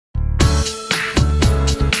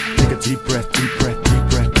deep breath, deep breath, deep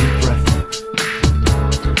breath, deep breath.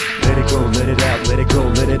 Let it go, let it out, let it go,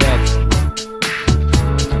 let it out.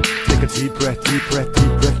 Take a deep breath, deep breath,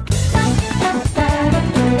 deep breath.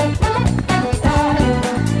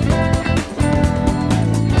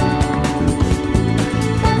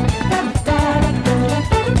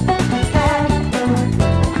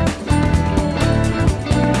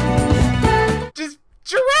 Just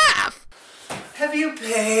giraffe! Have you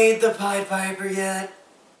paid the Pied Piper yet?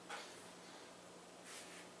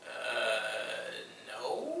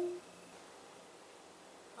 No.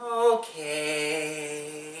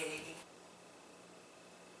 Okay.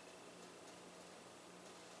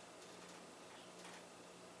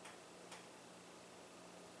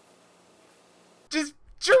 Just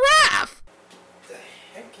giraffe! The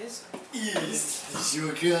heck is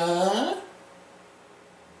sugar?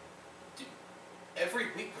 Dude, every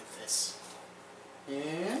week with this.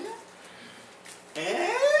 Yeah?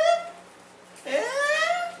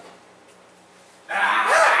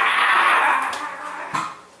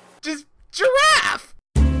 Just giraffe!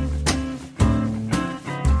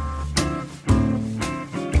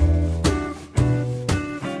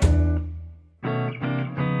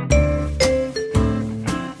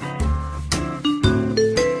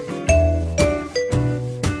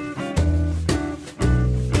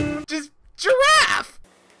 Just giraffe!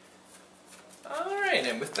 Alright,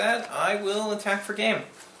 and with that, I will attack for game.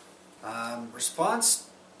 Response,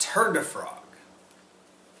 turn to frog.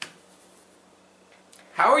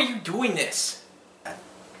 How are you doing this?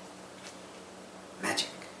 Magic.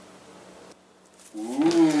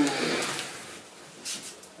 Ooh.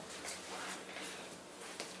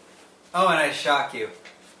 Oh, and I shock you.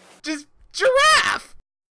 Just giraffe!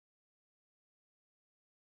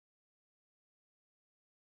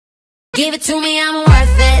 Give it to me, I'm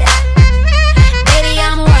worth it. Baby,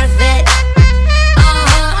 I'm worth it.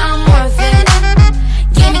 I'm worth it.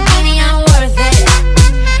 Give me, I'm worth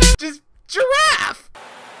it. Just giraffe!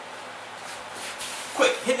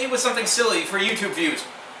 Quick, hit me with something silly for YouTube views.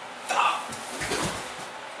 Ah.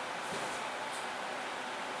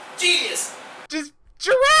 Genius! Just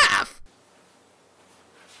giraffe!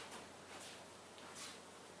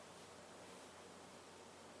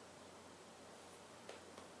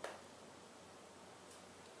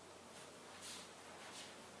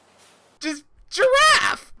 Just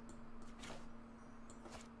giraffe!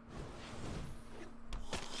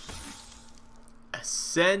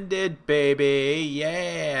 Ascended, baby,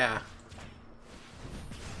 yeah!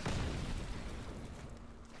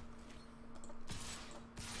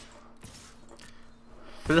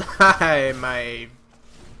 Fly, my...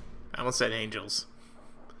 I almost said angels.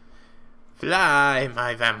 Fly,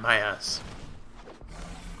 my vampires.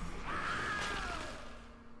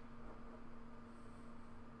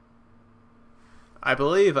 I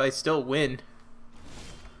believe I still win.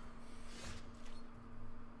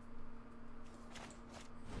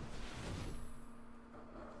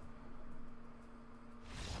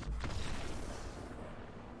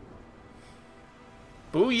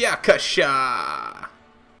 Booyakasha!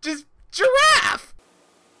 Just giraffe!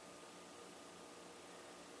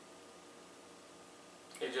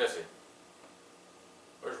 Hey Jesse,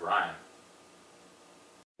 where's Ryan?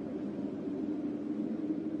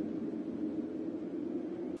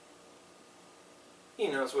 He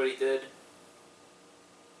knows what he did.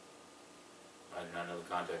 I do not know the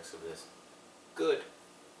context of this. Good.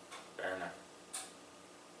 Fair enough.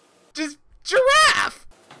 Just giraffe!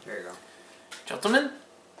 There you go. Gentlemen,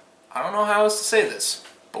 I don't know how else to say this,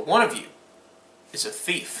 but one of you is a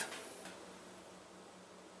thief.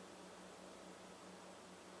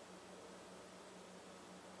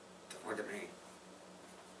 Don't look at me.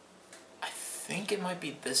 I think it might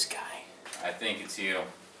be this guy. I think it's you.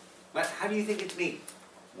 What? How do you think it's me?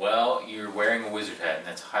 Well, you're wearing a wizard hat, and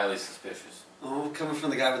that's highly suspicious. Oh, coming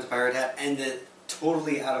from the guy with the pirate hat and the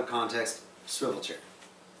totally out of context swivel chair.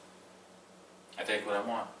 I take what I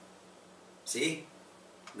want. See?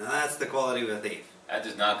 Now that's the quality of a thief. That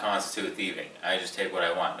does not constitute thieving. I just take what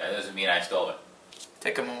I want. That doesn't mean I stole it.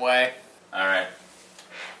 Take him away. Alright,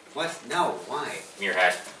 What? No, why? your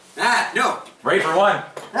hat. Ah, no! Ready for one!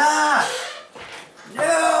 Ah!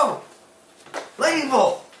 No! Lightning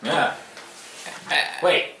bolt! Yeah.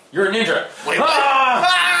 Wait, you're a ninja! Wait, Ah!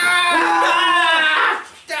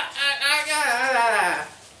 Ah!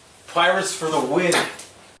 Pirates for the win!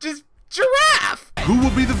 Just giraffe! Who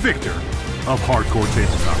will be the victor of Hardcore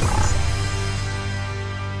Tabletop?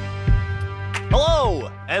 Hello,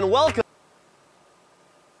 and welcome.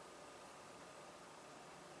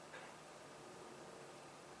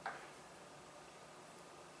 I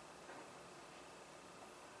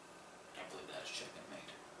can't believe that was chicken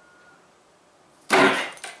made.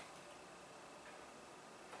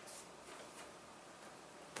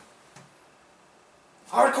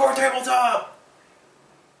 Hardcore tabletop!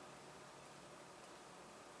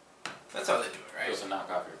 That's how they do it, right? Supposed to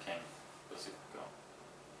knock off your king. Supposed to go.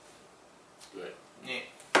 Good. Yeah.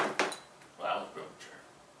 Well, that was real mature.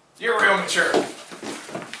 You're real mature.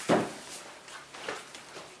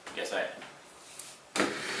 Yes, I am.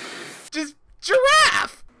 Just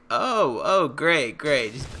giraffe! Oh, great.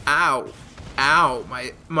 Just, ow,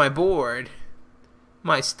 my board.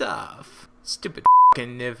 My stuff. Stupid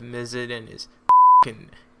f***ing Niv Mizzet and his f***ing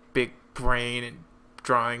big brain and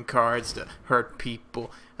drawing cards to hurt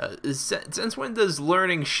people. Since when does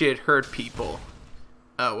learning shit hurt people?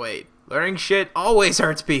 Oh wait, learning shit always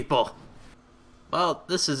hurts people. Well,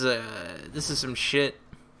 this is some shit.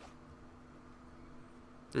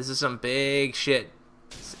 This is some big shit.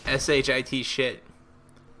 SHIT shit.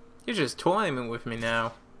 You're just toying with me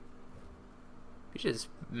now. You're just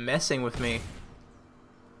messing with me.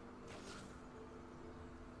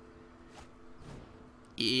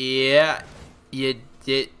 Yeah, you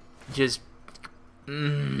did just.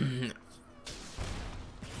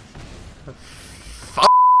 Fuck.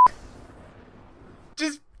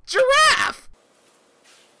 Just giraffe.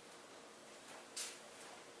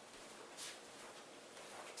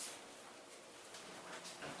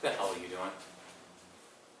 What the hell are you doing?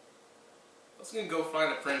 I was gonna go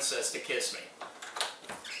find a princess to kiss me.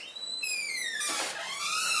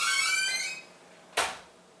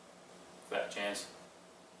 Fat chance.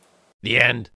 The end.